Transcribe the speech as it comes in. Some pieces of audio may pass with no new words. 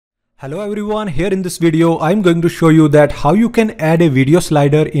Hello everyone, here in this video I'm going to show you that how you can add a video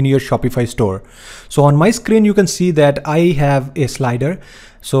slider in your Shopify store. So on my screen you can see that I have a slider.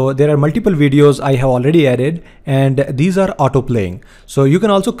 So there are multiple videos I have already added and these are auto playing. So you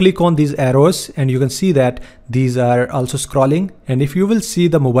can also click on these arrows and you can see that these are also scrolling, and if you will see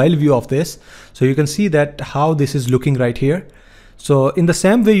the mobile view of this, so you can see that how this is looking right here. So in the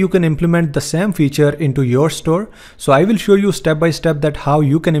same way you can implement the same feature into your store. So I will show you step by step that how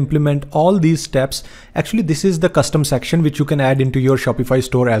you can implement all these steps. Actually, this is the custom section which you can add into your Shopify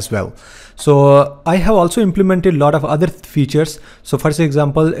store as well. So I have also implemented a lot of other features. So for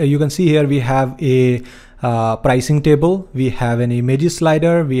example, you can see here we have a pricing table, we have an images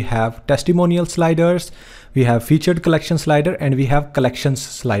slider, we have testimonial sliders, we have featured collection slider, and we have collections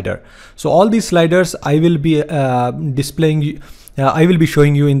slider. So all these sliders I will be displaying. I will be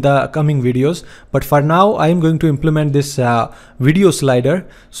showing you in the coming videos, but for now I am going to implement this video slider.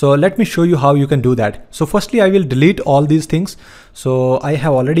 So let me show you how you can do that. So firstly I will delete all these things. So I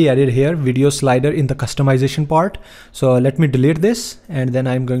have already added here video slider in the customization part. So let me delete this and then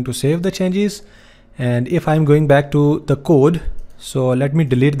I'm going to save the changes. And if I'm going back to the code, so let me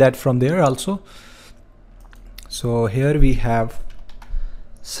delete that from there also. So here we have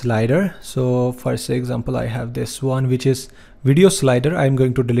slider. So for example I have this one which is video slider. I'm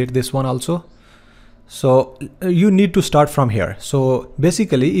going to delete this one also. So you need to start from here. So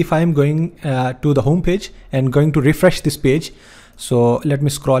basically if I'm going to the home page and going to refresh this page, so let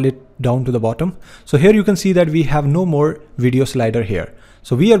me scroll it down to the bottom. So here you can see that we have no more video slider here.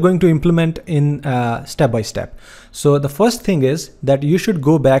 So we are going to implement in step by step. So the first thing is that you should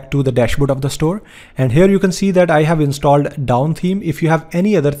go back to the dashboard of the store, and here you can see that I have installed down theme. If you have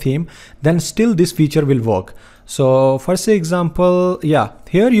any other theme, then still this feature will work. So for example, yeah,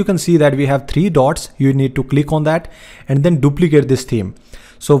 here you can see that we have 3 dots. You need to click on that and then duplicate this theme.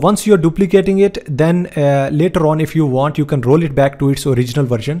 So once you're duplicating it, then later on if you want, you can roll it back to its original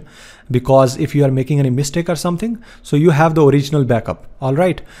version, because if you are making any mistake or something, so you have the original backup. All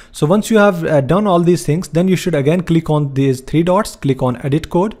right. So once you have done all these things, then you should again click on these 3 dots, click on edit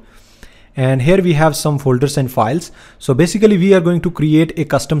code. And here we have some folders and files. So basically we are going to create a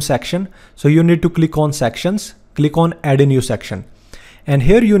custom section. So you need to click on sections, click on add a new section. And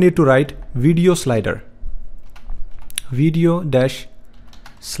here you need to write video slider, video dash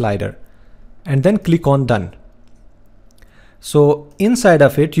slider, and then click on done. So inside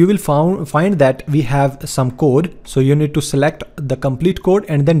of it you will find that we have some code. So you need to select the complete code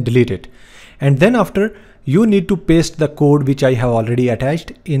and then delete it, and then after you need to paste the code which I have already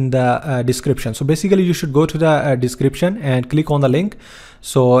attached in the description. So basically you should go to the description and click on the link.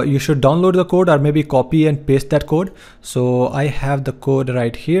 So you should download the code or maybe copy and paste that code. So I have the code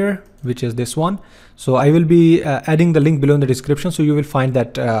right here, which is this one. So I will be adding the link below in the description, so you will find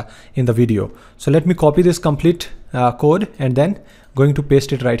that in the video. So let me copy this complete code and then going to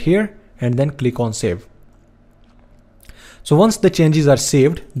paste it right here and then click on save. So once the changes are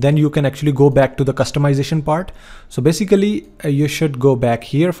saved, then you can actually go back to the customization part. So basically you should go back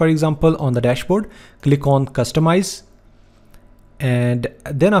here, for example, on the dashboard, click on customize. And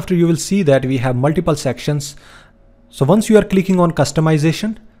then after you will see that we have multiple sections. So once you are clicking on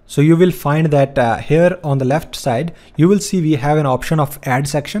customization, so you will find that here on the left side, you will see we have an option of add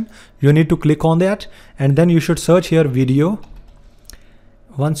section. You need to click on that and then you should search here video.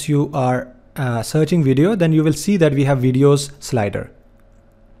 Once you are searching video, then you will see that we have videos slider.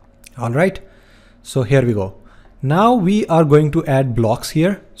 All right. So here we go. Now we are going to add blocks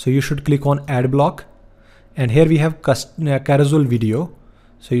here. So you should click on add block. And here we have carousel video.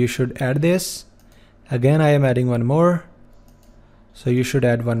 So you should add this. Again, I am adding one more. So you should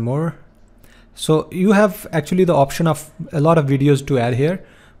add one more. So you have actually the option of a lot of videos to add here,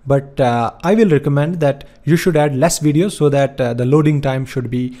 but I will recommend that you should add less videos so that the loading time should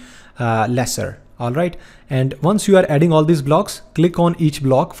be lesser. All right. And once you are adding all these blocks, click on each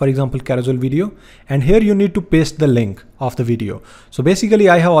block, for example, carousel video, and here you need to paste the link of the video. So basically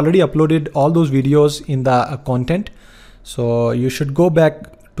I have already uploaded all those videos in the content. So you should go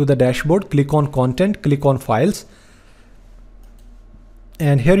back to the dashboard, click on content, click on files.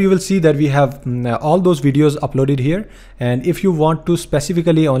 And here you will see that we have all those videos uploaded here. And if you want to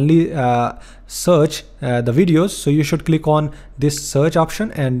specifically only search the videos, so you should click on this search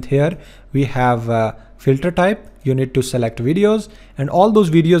option. And here we have filter type. You need to select videos, and all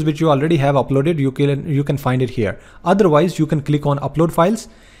those videos which you already have uploaded, you can find it here. Otherwise, you can click on upload files,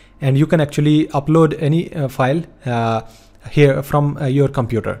 and you can actually upload any file here from your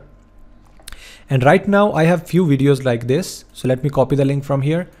computer. And right now I have few videos like this. So let me copy the link from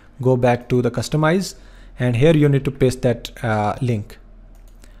here, go back to the customize, and here you need to paste that link.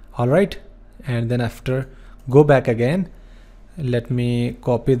 All right, and then after go back again, let me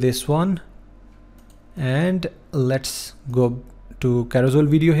copy this one and let's go to carousel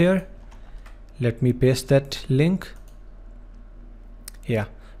video here. Let me paste that link. Yeah,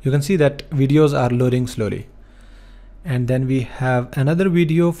 you can see that videos are loading slowly. And then we have another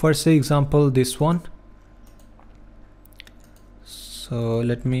video, for say example this one. So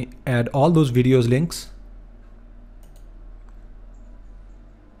let me add all those videos links.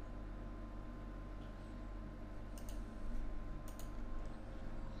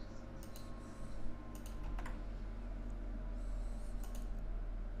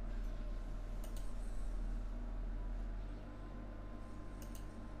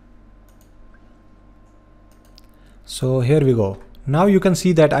 So here we go. Now you can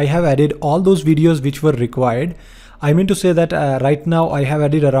see that I have added all those videos which were required. I mean to say that right now I have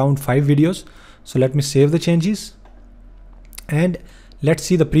added around 5 videos. So let me save the changes and let's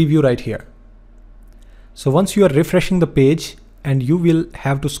see the preview right here. So once you are refreshing the page and you will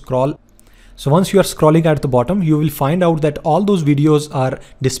have to scroll. So once you are scrolling at the bottom, you will find out that all those videos are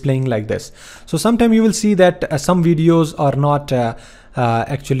displaying like this. So sometime you will see that some videos are not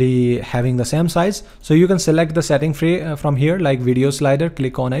actually having the same size. So you can select the setting from here, like video slider,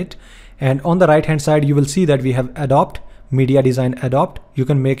 click on it. And on the right hand side, you will see that we have adopt, media design adopt. You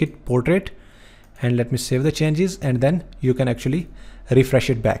can make it portrait, and let me save the changes, and then you can actually refresh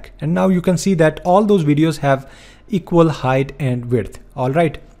it back. And now you can see that all those videos have equal height and width. All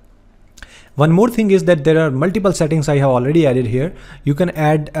right. One more thing is that there are multiple settings I have already added here. You can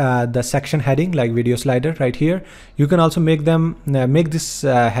add the section heading like video slider right here. You can also make them make this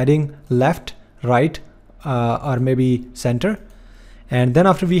heading left, right, or maybe center. And then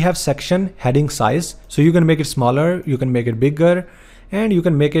after we have section heading size. So you can make it smaller, you can make it bigger, and you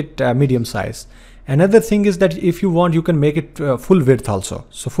can make it medium size. Another thing is that if you want, you can make it full width also.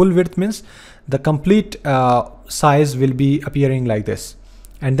 So full width means the complete size will be appearing like this.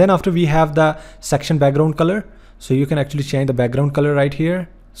 And then after we have the section background color. So you can actually change the background color right here.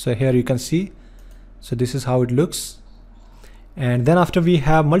 So here you can see. So this is how it looks. And then after we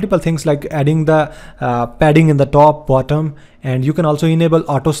have multiple things like adding the padding in the top, bottom, and you can also enable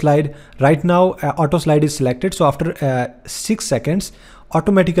auto slide. Right now auto slide is selected. So after 6 seconds,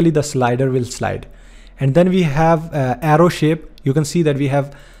 automatically the slider will slide. And then we have arrow shape. You can see that we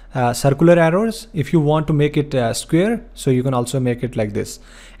have circular arrows. If you want to make it square, so you can also make it like this.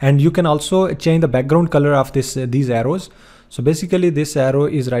 And you can also change the background color of these arrows. So basically this arrow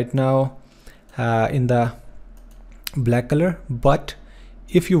is right now in the black color, but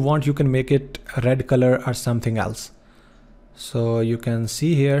if you want, you can make it a red color or something else. So you can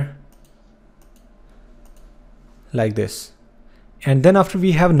see here like this. And then after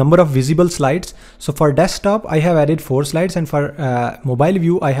we have number of visible slides. So for desktop, I have added 4 slides, and for mobile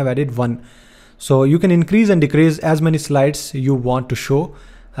view, I have added 1. So you can increase and decrease as many slides you want to show.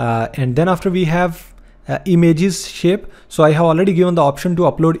 And then after we have images shape. So I have already given the option to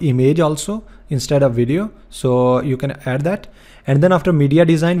upload image also instead of video. So you can add that. And then after media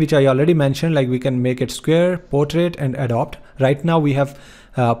design, which I already mentioned, like we can make it square, portrait, and adopt. Right now we have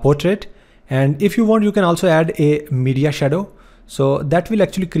portrait. And if you want, you can also add a media shadow. So that will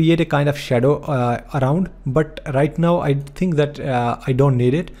actually create a kind of shadow around, but right now I think that I don't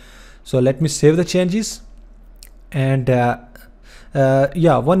need it. So let me save the changes. And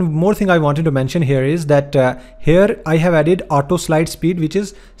yeah, one more thing I wanted to mention here is that here I have added auto slide speed, which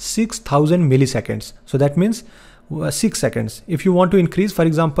is 6000 milliseconds. So that means 6 seconds. If you want to increase, for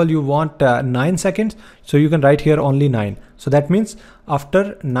example, you want 9 seconds, so you can write here only 9. So that means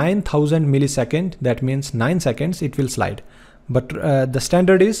after 9000 millisecond, that means 9 seconds, it will slide. But the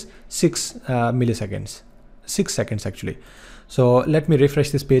standard is 6 milliseconds, 6 seconds actually. So let me refresh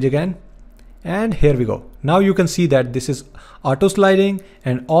this page again. And here we go. Now you can see that this is auto sliding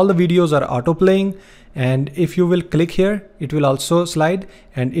and all the videos are auto playing. And if you will click here, it will also slide,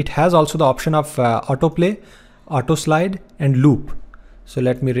 and it has also the option of auto play, auto slide, and loop. So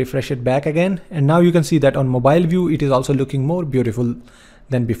let me refresh it back again. And now you can see that on mobile view, it is also looking more beautiful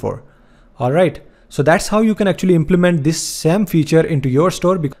than before. All right. So that's how you can actually implement this same feature into your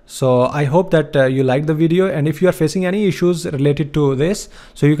store. So I hope that you liked the video, and if you are facing any issues related to this,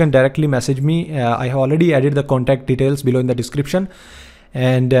 so you can directly message me. I have already added the contact details below in the description.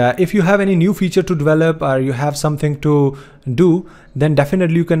 And if you have any new feature to develop or you have something to do, then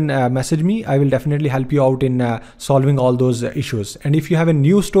definitely you can message me. I will definitely help you out in solving all those issues. And if you have a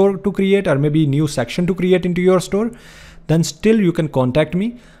new store to create or maybe new section to create into your store, then still you can contact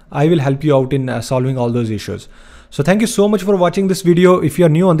me. I will help you out in solving all those issues. So thank you so much for watching this video. If you are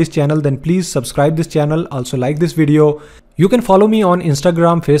new on this channel, then please subscribe this channel. Also like this video. You can follow me on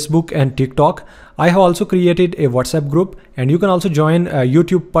Instagram, Facebook and TikTok. I have also created a WhatsApp group, and you can also join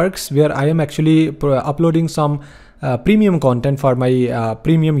YouTube Perks, where I am actually uploading some premium content for my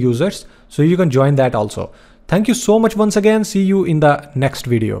premium users. So you can join that also. Thank you so much once again. See you in the next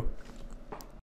video.